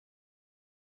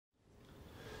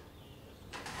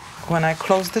When I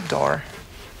close the door,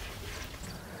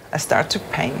 I start to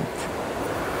paint.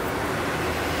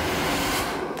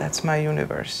 That's my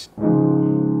universe.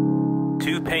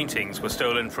 2 paintings were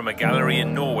stolen from a gallery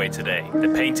in Norway today. The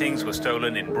paintings were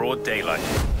stolen in broad daylight.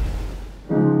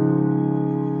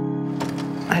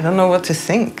 I don't know what to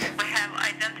think. We have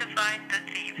identified the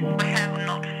thieves. We have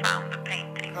not found the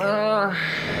painting.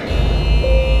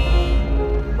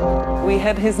 We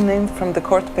had his name from the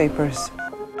court papers.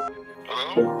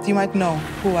 Hello? You might know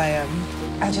who I am.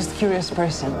 I'm just a curious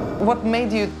person. What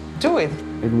made you do it?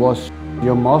 It was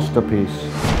your masterpiece.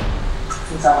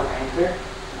 Since I'm a painter,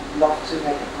 I'd love to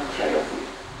make a portrait of you.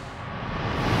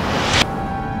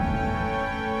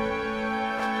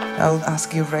 I'll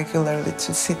ask you regularly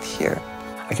to sit here.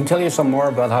 I can tell you some more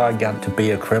about how I got to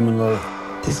be a criminal.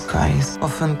 This guy is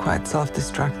often quite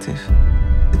self-destructive.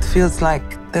 It feels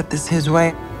like that is his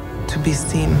way to be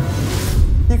seen.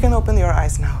 You can open your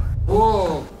eyes now.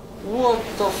 Whoa! What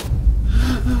the f...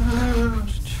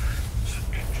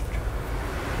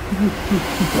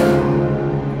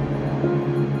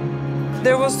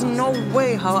 There was no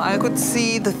way how I could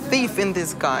see the thief in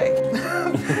this guy.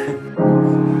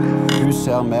 Du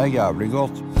ser meg jævlig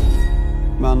godt.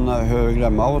 Men hun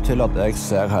glemmer av og til at jeg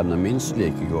ser henne minst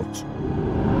like godt.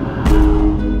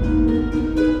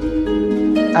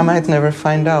 I might never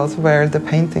find out where the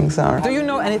paintings are. Do you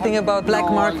know anything about black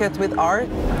market with art?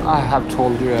 I have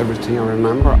told you everything I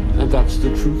remember, and that's the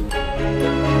truth.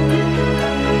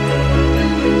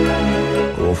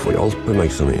 Hvorfor hjelper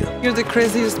meg så mye? You're the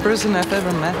craziest person I've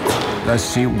ever met. Let's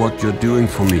see what you're doing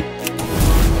for me.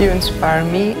 You inspire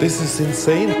me. This is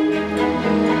insane.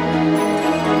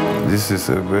 This is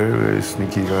a very, very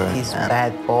sneaky guy. He's a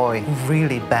bad boy,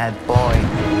 really bad boy.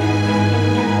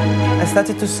 I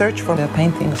started to search for the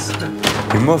paintings.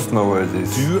 You must know where it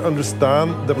is. Do you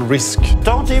understand the risk?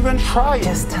 Don't even try!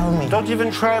 Just tell me. Don't even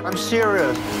try, I'm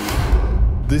serious.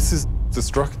 This is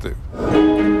destructive.